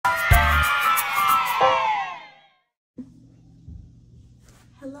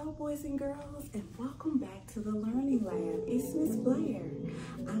boys and girls, and welcome back to the Learning Lab. It's Miss Blair.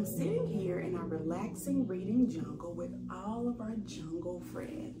 I'm sitting here in our relaxing reading jungle with all of our jungle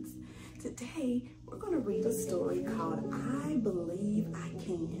friends. Today, we're going to read a story called I Believe I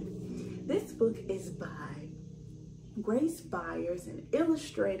Can. This book is by Byers and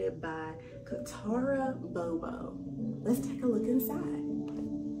illustrated by Keturah, Bobo. Let's take a look inside.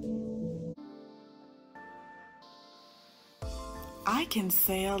 I can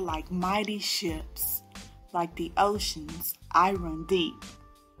sail like mighty ships, like the oceans, I run deep.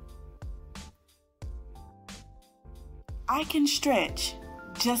 I can stretch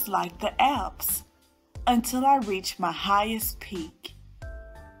just like the Alps until I reach my highest peak.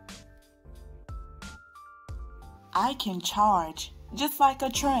 I can charge just like a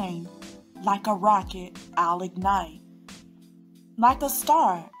train, like a rocket, I'll ignite. Like a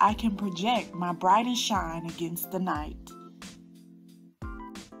star, I can project my brightest shine against the night.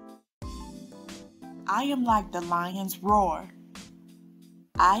 I am like the lion's roar.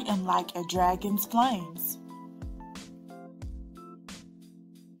 I am like a dragon's flames.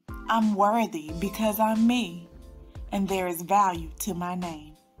 I'm worthy because I'm me, and there is value to my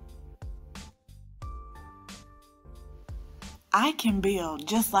name. I can build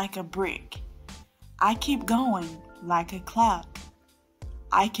just like a brick. I keep going like a clock.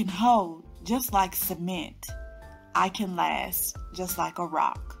 I can hold just like cement. I can last just like a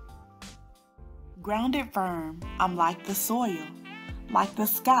rock. Grounded firm, I'm like the soil. Like the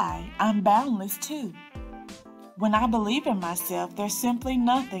sky, I'm boundless too. When I believe in myself, there's simply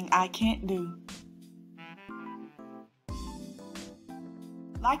nothing I can't do.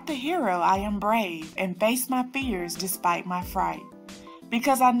 Like the hero, I am brave and face my fears despite my fright.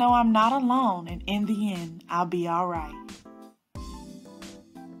 Because I know I'm not alone, and in the end, I'll be alright.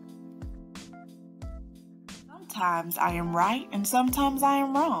 Sometimes I am right and sometimes I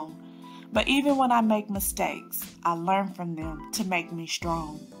am wrong. But even when I make mistakes, I learn from them to make me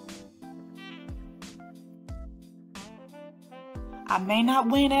strong. I may not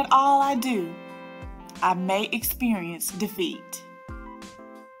win at all I do. I may experience defeat.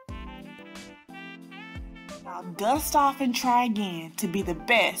 I'll dust off and try again to be the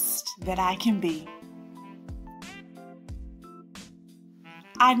best that I can be.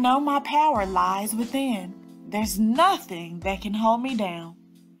 I know my power lies within. There's nothing that can hold me down.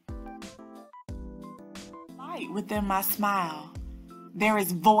 Light within my smile. There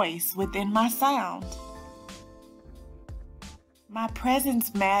is voice within my sound. My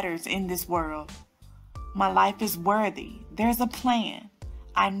presence matters in this world. My life is worthy. There's a plan.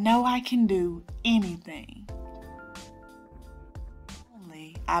 I know I can do anything.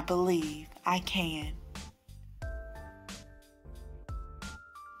 Only I believe I can.